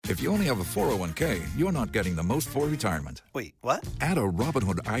If you only have a 401k, you're not getting the most for retirement. Wait, what? Add a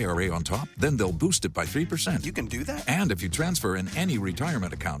Robinhood IRA on top, then they'll boost it by 3%. You can do that? And if you transfer in any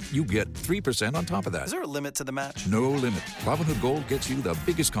retirement account, you get 3% on top of that. Is there a limit to the match? No limit. Robinhood Gold gets you the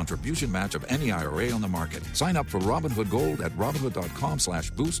biggest contribution match of any IRA on the market. Sign up for Robinhood Gold at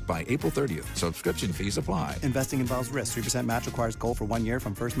Robinhood.com/boost by April 30th. Subscription fees apply. Investing involves risk. 3% match requires gold for 1 year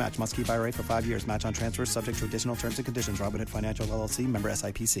from first match. Must keep IRA for 5 years. Match on transfers subject to additional terms and conditions. Robinhood Financial LLC, member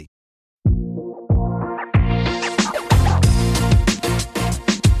SIPC.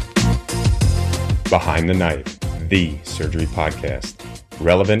 Behind the Knife, the surgery podcast.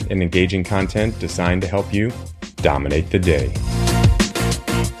 Relevant and engaging content designed to help you dominate the day.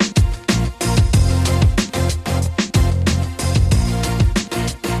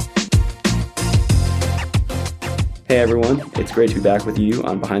 Hey everyone, it's great to be back with you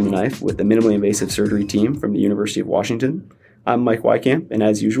on Behind the Knife with the minimally invasive surgery team from the University of Washington. I'm Mike Wykamp, and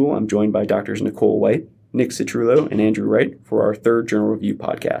as usual, I'm joined by Drs. Nicole White, Nick Citrullo, and Andrew Wright for our third Journal Review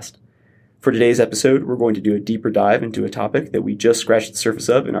podcast. For today's episode, we're going to do a deeper dive into a topic that we just scratched the surface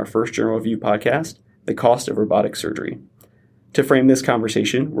of in our first Journal Review podcast, the cost of robotic surgery. To frame this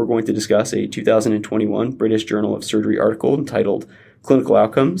conversation, we're going to discuss a 2021 British Journal of Surgery article entitled Clinical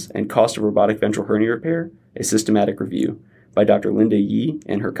Outcomes and Cost of Robotic Ventral Hernia Repair, a Systematic Review, by Dr. Linda Yee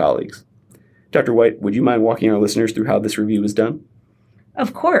and her colleagues. Dr. White, would you mind walking our listeners through how this review was done?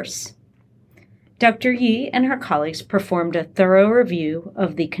 Of course. Dr. Yee and her colleagues performed a thorough review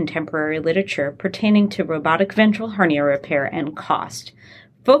of the contemporary literature pertaining to robotic ventral hernia repair and cost,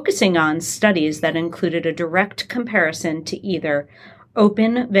 focusing on studies that included a direct comparison to either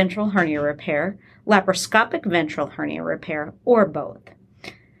open ventral hernia repair, laparoscopic ventral hernia repair, or both.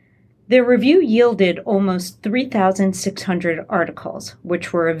 Their review yielded almost 3,600 articles,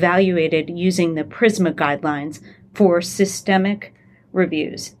 which were evaluated using the PRISMA guidelines for systemic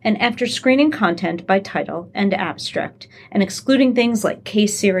reviews, and after screening content by title and abstract, and excluding things like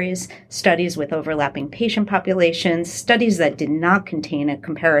case series, studies with overlapping patient populations, studies that did not contain a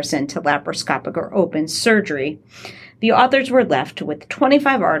comparison to laparoscopic or open surgery, the authors were left with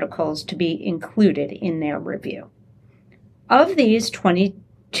 25 articles to be included in their review. Of these,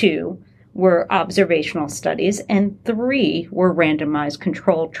 22 were observational studies and 3 were randomized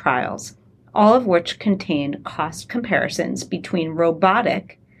controlled trials, all of which contained cost comparisons between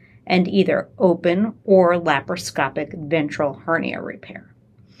robotic and either open or laparoscopic ventral hernia repair,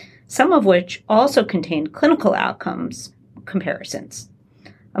 some of which also contained clinical outcomes comparisons.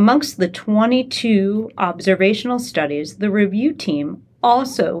 Amongst the 22 observational studies, the review team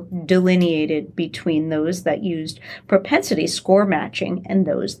also delineated between those that used propensity score matching and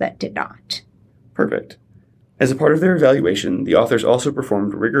those that did not. Perfect. As a part of their evaluation, the authors also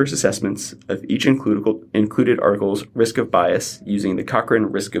performed rigorous assessments of each included article's risk of bias using the Cochrane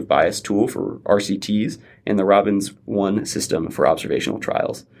Risk of Bias tool for RCTs and the Robbins 1 system for observational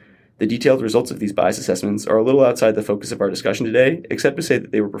trials. The detailed results of these bias assessments are a little outside the focus of our discussion today, except to say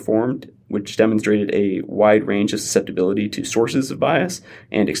that they were performed, which demonstrated a wide range of susceptibility to sources of bias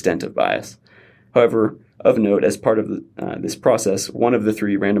and extent of bias. However, of note, as part of this process, one of the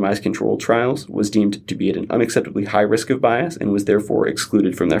 3 randomized controlled trials was deemed to be at an unacceptably high risk of bias and was therefore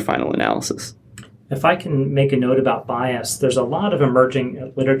excluded from their final analysis. If I can make a note about bias, there's a lot of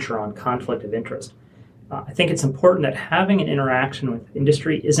emerging literature on conflict of interest. I think it's important that having an interaction with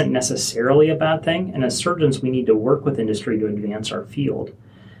industry isn't necessarily a bad thing, and as surgeons, we need to work with industry to advance our field.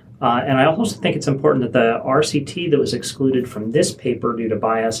 And I also think it's important that the RCT that was excluded from this paper due to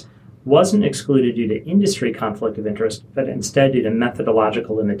bias wasn't excluded due to industry conflict of interest, but instead due to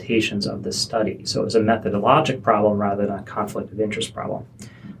methodological limitations of the study. So it was a methodologic problem rather than a conflict of interest problem.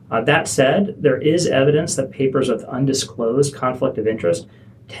 That said, there is evidence that papers with undisclosed conflict of interest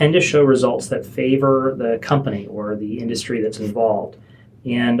tend to show results that favor the company or the industry that's involved,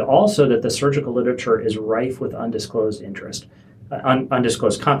 and also that the surgical literature is rife with undisclosed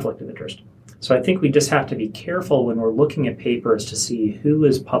conflict of interest. So I think we just have to be careful when we're looking at papers to see who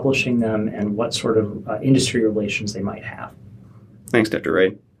is publishing them and what sort of industry relations they might have. Thanks, Dr.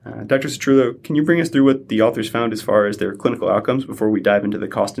 Wright. Dr. Citrullo, can you bring us through what the authors found as far as their clinical outcomes before we dive into the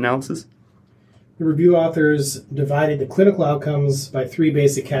cost analysis? The review authors divided the clinical outcomes by 3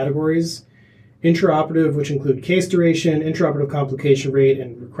 basic categories: intraoperative, which include case duration, intraoperative complication rate,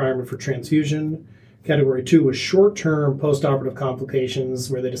 and requirement for transfusion. Category 2 was short-term postoperative complications,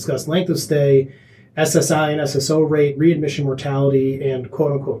 where they discussed length of stay, SSI and SSO rate, readmission mortality, and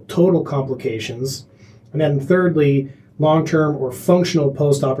quote-unquote total complications. And then thirdly, long-term or functional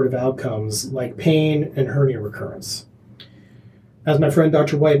postoperative outcomes like pain and hernia recurrence. As my friend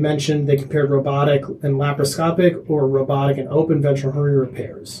Dr. White mentioned, they compared robotic and laparoscopic or robotic and open ventral hernia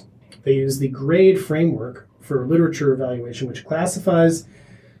repairs. They used the GRADE framework for literature evaluation, which classifies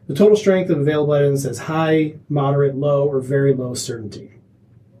the total strength of available evidence as high, moderate, low, or very low certainty.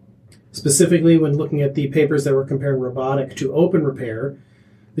 Specifically, when looking at the papers that were comparing robotic to open repair,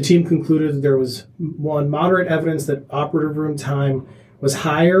 the team concluded that there was, 1, moderate evidence that operative room time was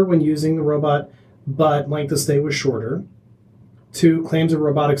higher when using the robot, but length of stay was shorter. 2, claims of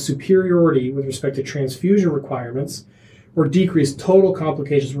robotic superiority with respect to transfusion requirements or decreased total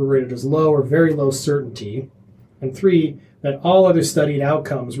complications were rated as low or very low certainty. And 3, that all other studied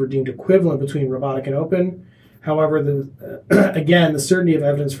outcomes were deemed equivalent between robotic and open. However, the certainty of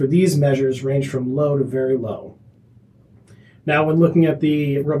evidence for these measures ranged from low to very low. Now, when looking at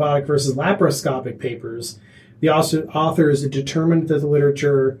the robotic versus laparoscopic papers, the authors determined that the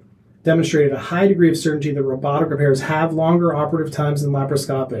literature demonstrated a high degree of certainty that robotic repairs have longer operative times than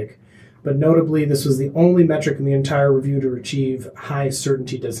laparoscopic, but notably, this was the only metric in the entire review to achieve high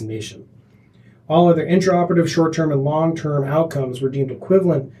certainty designation. All other intraoperative short-term and long-term outcomes were deemed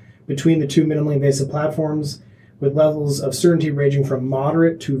equivalent between the two minimally invasive platforms, with levels of certainty ranging from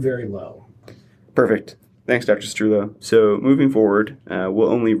moderate to very low. Perfect. Thanks, Dr. Citrullo. So moving forward, we'll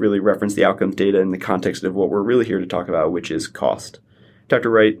only really reference the outcomes data in the context of what we're really here to talk about, which is cost. Dr.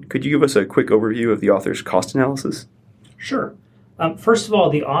 Wright, could you give us a quick overview of the author's cost analysis? Sure. First of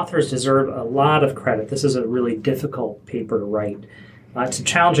all, the authors deserve a lot of credit. This is a really difficult paper to write. It's a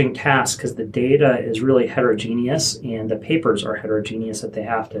challenging task because the data is really heterogeneous and the papers are heterogeneous that they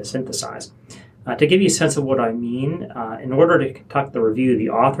have to synthesize. To give you a sense of what I mean, in order to conduct the review, the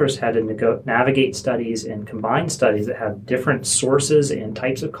authors had to navigate studies and combine studies that have different sources and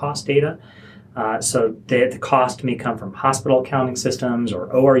types of cost data. So the cost may come from hospital accounting systems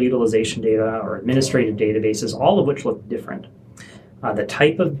or OR utilization data or administrative databases, all of which look different. The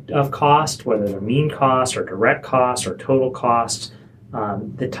type of cost, whether they're mean cost or direct cost or total cost,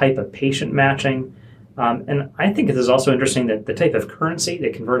 the type of patient matching. And I think it is also interesting that the type of currency, they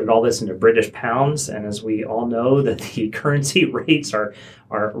converted all this into British pounds. And as we all know, that the currency rates are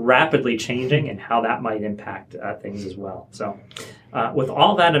rapidly changing and how that might impact things as well. So with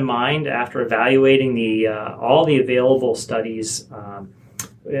all that in mind, after evaluating all the available studies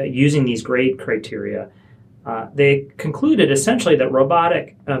using these grade criteria, they concluded essentially that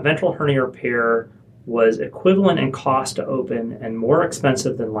robotic ventral hernia repair was equivalent in cost to open and more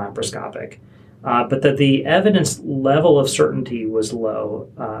expensive than laparoscopic, but that the evidence level of certainty was low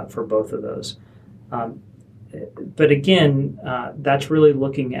for both of those. But again, that's really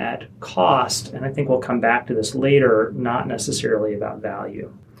looking at cost, and I think we'll come back to this later, not necessarily about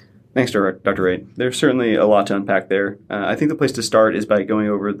value. Thanks, Dr. Wright. There's certainly a lot to unpack there. I think the place to start is by going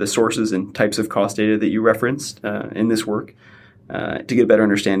over the sources and types of cost data that you referenced in this work to get a better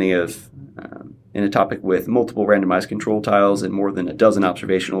understanding of, in a topic with multiple randomized control trials and more than a dozen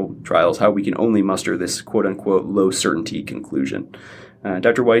observational trials, how we can only muster this quote-unquote low certainty conclusion.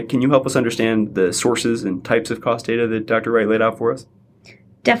 Dr. White, can you help us understand the sources and types of cost data that Dr. Wright laid out for us?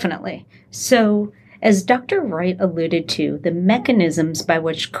 Definitely. So, as Dr. Wright alluded to, the mechanisms by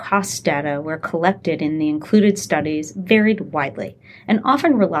which cost data were collected in the included studies varied widely and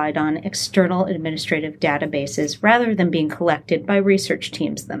often relied on external administrative databases rather than being collected by research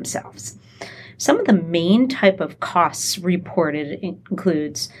teams themselves. Some of the main type of costs reported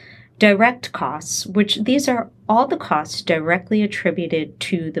includes direct costs, which these are all the costs directly attributed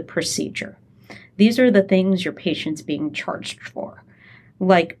to the procedure. These are the things your patient's being charged for,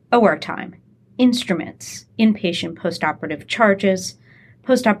 like OR time, instruments, inpatient postoperative charges,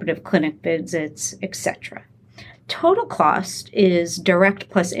 postoperative clinic visits, etc. Total cost is direct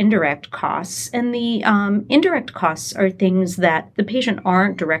plus indirect costs, and the indirect costs are things that the patient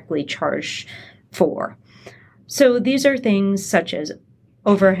aren't directly charged for. So these are things such as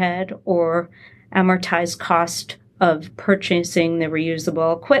overhead or amortized cost of purchasing the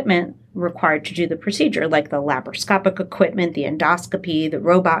reusable equipment required to do the procedure, like the laparoscopic equipment, the endoscopy, the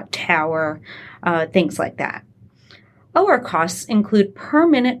robot tower, things like that. OR costs include per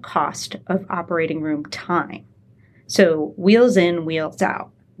minute cost of operating room time. So wheels in, wheels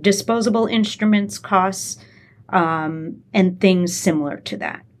out, disposable instruments costs, and things similar to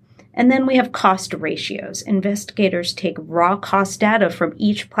that. And then we have cost ratios. Investigators take raw cost data from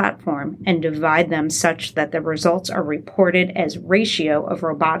each platform and divide them such that the results are reported as ratio of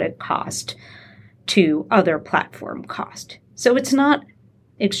robotic cost to other platform cost. So it's not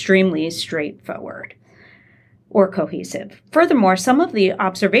extremely straightforward or cohesive. Furthermore, some of the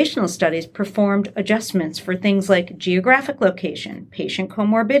observational studies performed adjustments for things like geographic location, patient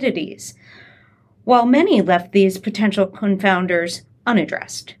comorbidities, while many left these potential confounders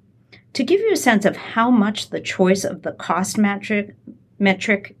unaddressed. To give you a sense of how much the choice of the cost metric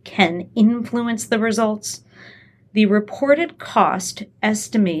can influence the results, the reported cost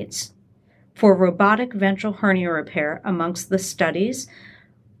estimates for robotic ventral hernia repair amongst the studies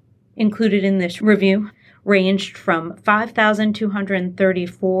included in this review ranged from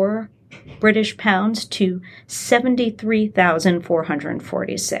 5,234 British pounds to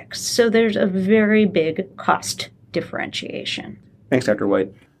 73,446. So there's a very big cost differentiation. Thanks, Dr.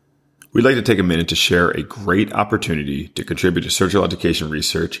 White. We'd like to take a minute to share a great opportunity to contribute to surgical education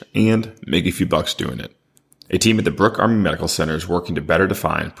research and make a few bucks doing it. A team at the Brooke Army Medical Center is working to better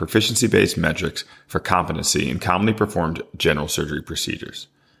define proficiency-based metrics for competency in commonly performed general surgery procedures.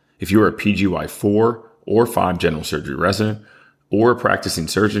 If you are a PGY 4 or 5 general surgery resident, or a practicing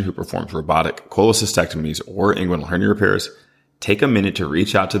surgeon who performs robotic cholecystectomies or inguinal hernia repairs, take a minute to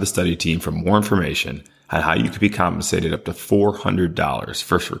reach out to the study team for more information on how you could be compensated up to $400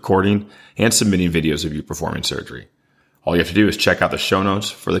 for recording and submitting videos of you performing surgery. All you have to do is check out the show notes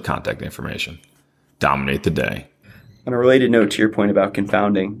for the contact information. Dominate the day. On a related note to your point about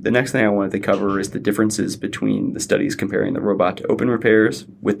confounding, the next thing I wanted to cover is the differences between the studies comparing the robot to open repairs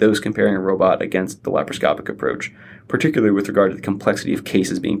with those comparing a robot against the laparoscopic approach, particularly with regard to the complexity of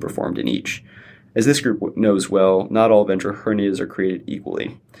cases being performed in each. As this group knows well, not all ventral hernias are created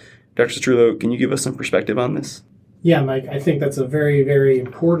equally. Dr. Citrullo, can you give us some perspective on this? Yeah, Mike, I think that's a very, very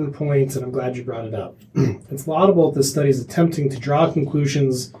important point, and I'm glad you brought it up. It's laudable that the study is attempting to draw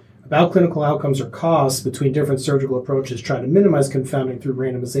conclusions about clinical outcomes or costs between different surgical approaches, try to minimize confounding through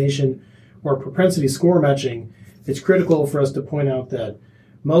randomization or propensity score matching. It's critical for us to point out that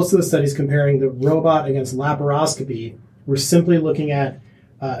most of the studies comparing the robot against laparoscopy were simply looking at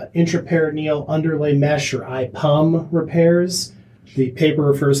intraperitoneal underlay mesh or IPUM repairs. The paper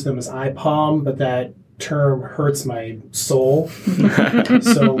refers to them as IPOM, but that term hurts my soul.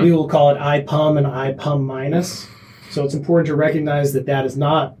 So we will call it IPUM and IPUM minus. So it's important to recognize that that is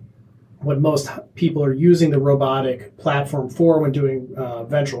not what most people are using the robotic platform for when doing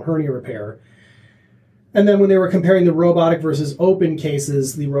ventral hernia repair. And then when they were comparing the robotic versus open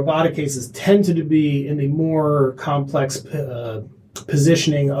cases, the robotic cases tended to be in the more complex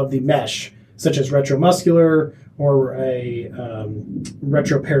positioning of the mesh, such as retromuscular or a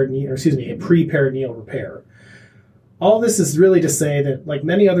pre-peritoneal repair. All this is really to say that, like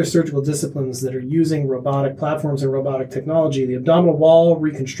many other surgical disciplines that are using robotic platforms and robotic technology, the abdominal wall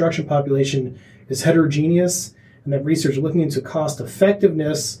reconstruction population is heterogeneous, and that research looking into cost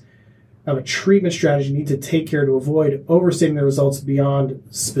effectiveness of a treatment strategy need to take care to avoid overstating the results beyond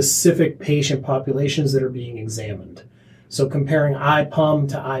specific patient populations that are being examined. So comparing IPUM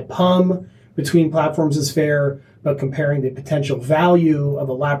to IPUM between platforms is fair, but comparing the potential value of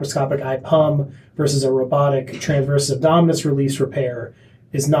a laparoscopic IPUM versus a robotic transversus abdominis release repair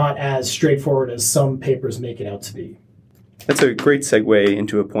is not as straightforward as some papers make it out to be. That's a great segue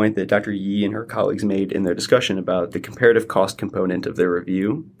into a point that Dr. Yee and her colleagues made in their discussion about the comparative cost component of their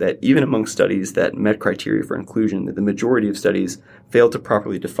review, that even among studies that met criteria for inclusion, that the majority of studies failed to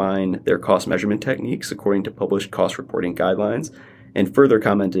properly define their cost measurement techniques according to published cost reporting guidelines, and further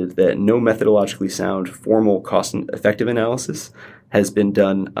commented that no methodologically sound formal cost-effective analysis has been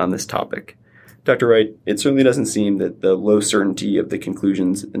done on this topic. Dr. Wright, it certainly doesn't seem that the low certainty of the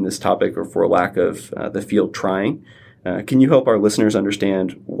conclusions in this topic are for lack of the field trying. Can you help our listeners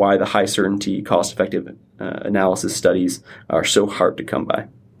understand why the high certainty cost-effective analysis studies are so hard to come by?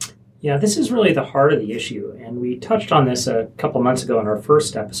 Yeah, this is really the heart of the issue, and we touched on this a couple months ago in our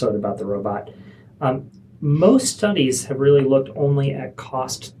first episode about the robot. Most studies have really looked only at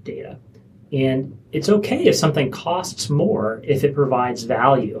cost data. And it's okay if something costs more if it provides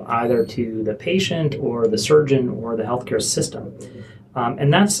value either to the patient or the surgeon or the healthcare system.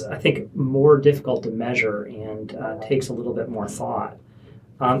 And that's, I think, more difficult to measure and takes a little bit more thought.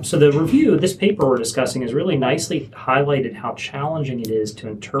 So the review, this paper we're discussing, has really nicely highlighted how challenging it is to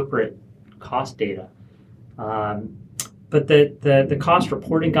interpret cost data. But the cost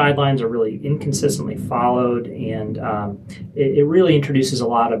reporting guidelines are really inconsistently followed, and it really introduces a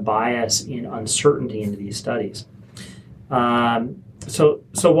lot of bias and uncertainty into these studies. So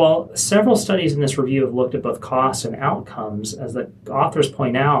while several studies in this review have looked at both costs and outcomes, as the authors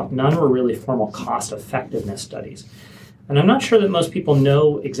point out, none were really formal cost effectiveness studies. And I'm not sure that most people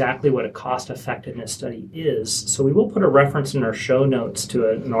know exactly what a cost effectiveness study is, so we will put a reference in our show notes to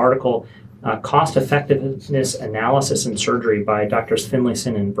an article, Cost Effectiveness Analysis in Surgery by Drs.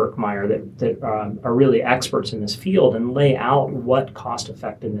 Finlayson and Birkmeyer that are really experts in this field and lay out what cost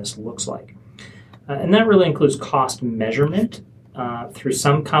effectiveness looks like. And that really includes cost measurement, through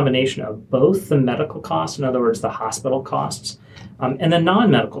some combination of both the medical costs, in other words, the hospital costs, and the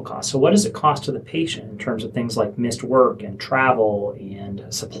non-medical costs. So what does it cost to the patient in terms of things like missed work and travel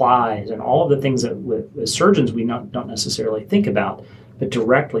and supplies and all of the things that with surgeons we don't necessarily think about, but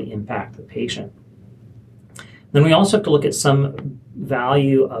directly impact the patient. Then we also have to look at some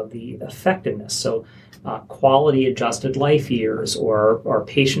value of the effectiveness. So quality adjusted life years or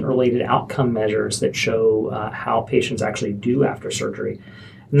patient-related outcome measures that show how patients actually do after surgery.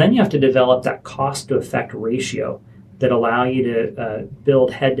 And then you have to develop that cost-to-effect ratio that allow you to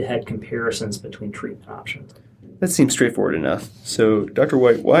build head-to-head comparisons between treatment options. That seems straightforward enough. So, Dr.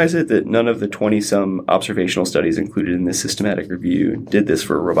 White, why is it that none of the 20-some observational studies included in this systematic review did this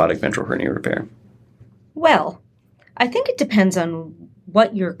for robotic ventral hernia repair? Well, I think it depends on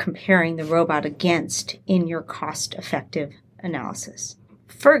what you're comparing the robot against in your cost-effective analysis.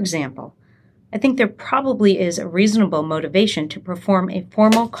 For example, I think there probably is a reasonable motivation to perform a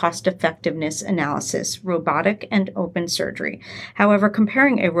formal cost-effectiveness analysis, robotic and open surgery. However,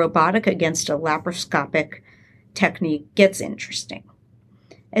 comparing a robotic against a laparoscopic technique gets interesting.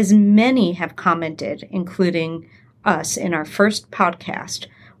 As many have commented, including us in our first podcast,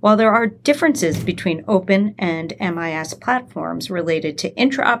 while there are differences between open and MIS platforms related to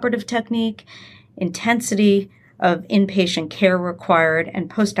intraoperative technique, intensity of inpatient care required, and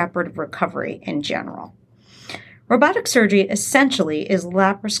postoperative recovery in general. Robotic surgery essentially is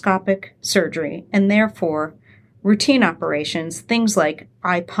laparoscopic surgery, and therefore routine operations, things like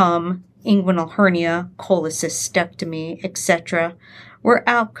IPUM, inguinal hernia, cholecystectomy, etc., where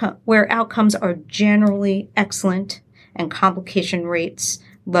outcomes are generally excellent and complication rates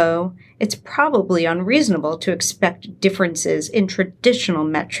low, it's probably unreasonable to expect differences in traditional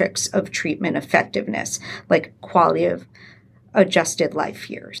metrics of treatment effectiveness, like quality of adjusted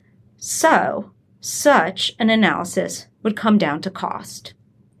life years. So, such an analysis would come down to cost.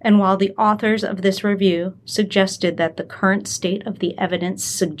 And while the authors of this review suggested that the current state of the evidence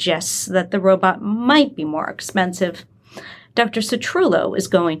suggests that the robot might be more expensive, Dr. Citrullo is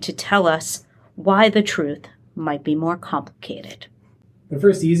going to tell us why the truth might be more complicated. The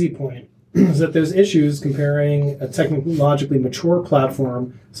first easy point is that there's issues comparing a technologically mature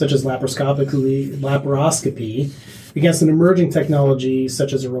platform, such as laparoscopy, against an emerging technology,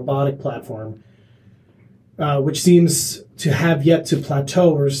 such as a robotic platform, which seems to have yet to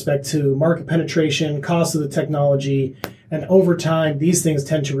plateau with respect to market penetration, cost of the technology, and over time, these things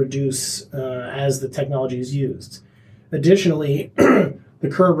tend to reduce as the technology is used. Additionally, the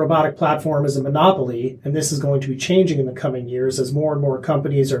current robotic platform is a monopoly, and this is going to be changing in the coming years as more and more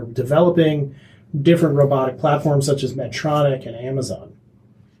companies are developing different robotic platforms such as Medtronic and Amazon.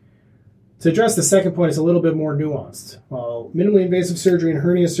 To address the second point, it's a little bit more nuanced. While minimally invasive surgery and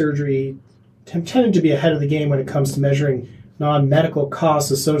hernia surgery tended to be ahead of the game when it comes to measuring non-medical costs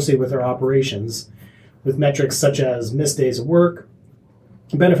associated with their operations, with metrics such as missed days of work,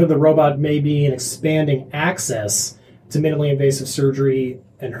 the benefit of the robot may be in expanding access to minimally invasive surgery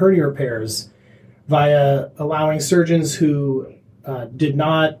and hernia repairs via allowing surgeons who did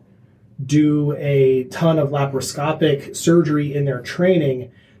not do a ton of laparoscopic surgery in their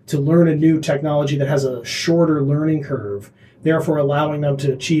training to learn a new technology that has a shorter learning curve, therefore allowing them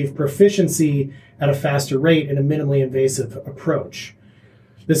to achieve proficiency at a faster rate in a minimally invasive approach.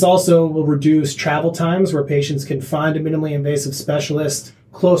 This also will reduce travel times where patients can find a minimally invasive specialist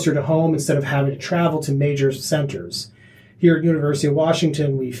closer to home instead of having to travel to major centers. Here at University of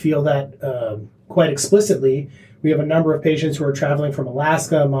Washington, we feel that quite explicitly. We have a number of patients who are traveling from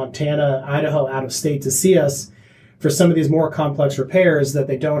Alaska, Montana, Idaho, out of state to see us for some of these more complex repairs that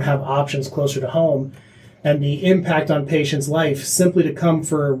they don't have options closer to home. And the impact on patients' life simply to come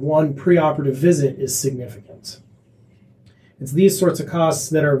for one preoperative visit is significant. It's these sorts of costs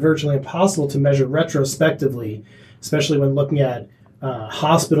that are virtually impossible to measure retrospectively, especially when looking at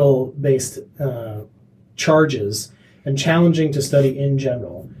hospital-based charges, and challenging to study in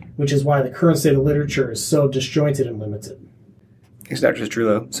general, which is why the current state of literature is so disjointed and limited. Thanks, Dr.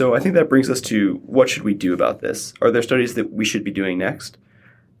 Citrullo. So I think that brings us to what should we do about this? Are there studies that we should be doing next?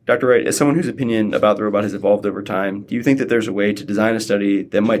 Dr. Wright, as someone whose opinion about the robot has evolved over time, do you think that there's a way to design a study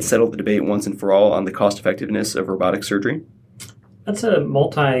that might settle the debate once and for all on the cost-effectiveness of robotic surgery? That's a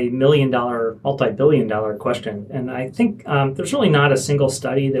multi-billion dollar question. And I think there's really not a single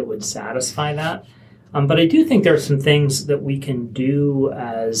study that would satisfy that. But I do think there are some things that we can do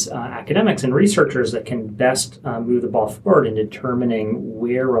as academics and researchers that can best move the ball forward in determining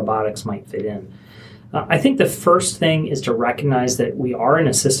where robotics might fit in. I think the first thing is to recognize that we are in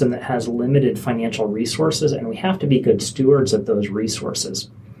a system that has limited financial resources, and we have to be good stewards of those resources.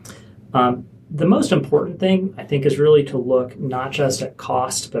 The most important thing, I think, is really to look not just at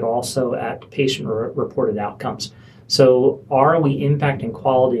cost, but also at patient-reported outcomes. So are we impacting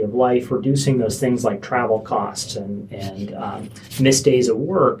quality of life, reducing those things like travel costs and missed days of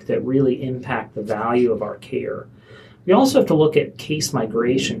work that really impact the value of our care? We also have to look at case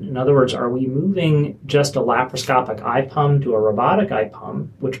migration. In other words, are we moving just a laparoscopic IPUM to a robotic IPUM,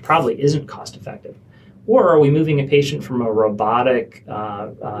 which probably isn't cost effective? Or are we moving a patient from a robotic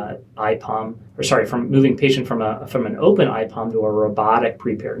IPUM, moving a patient from an open IPUM to a robotic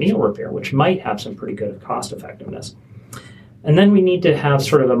preperitoneal repair, which might have some pretty good cost effectiveness. And then we need to have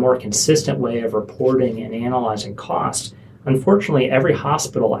sort of a more consistent way of reporting and analyzing costs. Unfortunately, every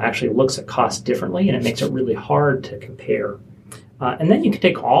hospital actually looks at costs differently, and it makes it really hard to compare. And then you can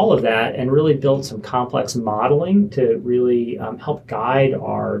take all of that and really build some complex modeling to really help guide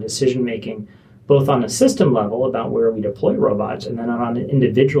our decision-making, both on a system level about where we deploy robots, and then on an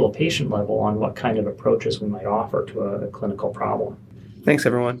individual patient level on what kind of approaches we might offer to a clinical problem. Thanks,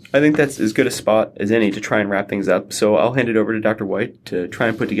 everyone. I think that's as good a spot as any to try and wrap things up. So I'll hand it over to Dr. White to try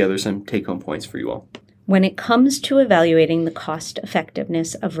and put together some take-home points for you all. When it comes to evaluating the cost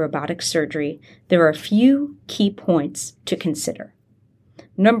effectiveness of robotic surgery, there are a few key points to consider.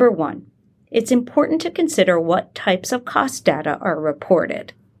 Number one, it's important to consider what types of cost data are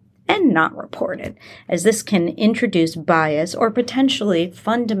reported and not reported, as this can introduce bias or potentially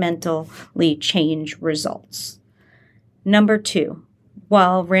fundamentally change results. Number two,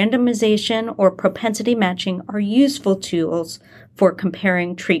 while randomization or propensity matching are useful tools for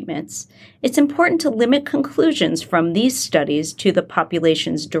comparing treatments, it's important to limit conclusions from these studies to the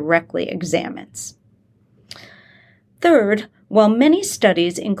populations directly examined. Third, while many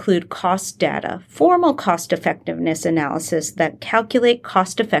studies include cost data, formal cost-effectiveness analysis that calculate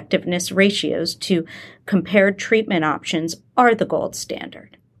cost-effectiveness ratios to compared treatment options are the gold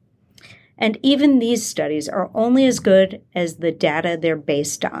standard. And even these studies are only as good as the data they're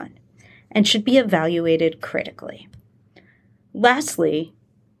based on and should be evaluated critically. Lastly,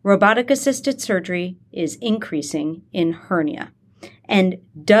 robotic-assisted surgery is increasing in hernia and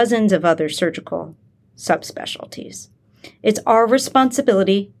dozens of other surgical subspecialties. It's our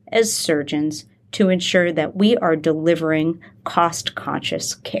responsibility as surgeons to ensure that we are delivering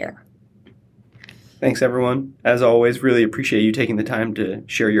cost-conscious care. Thanks, everyone. As always, really appreciate you taking the time to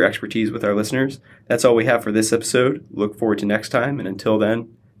share your expertise with our listeners. That's all we have for this episode. Look forward to next time, and until then,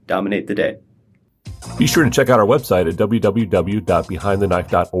 dominate the day. Be sure to check out our website at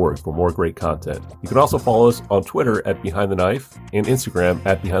www.behindtheknife.org for more great content. You can also follow us on Twitter at Behind the Knife and Instagram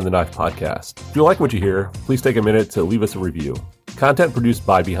at Behind the Knife Podcast. If you like what you hear, please take a minute to leave us a review. Content produced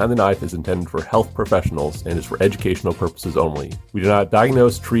by Behind the Knife is intended for health professionals and is for educational purposes only. We do not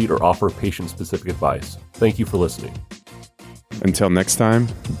diagnose, treat, or offer patient-specific advice. Thank you for listening. Until next time,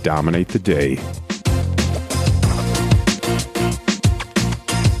 dominate the day.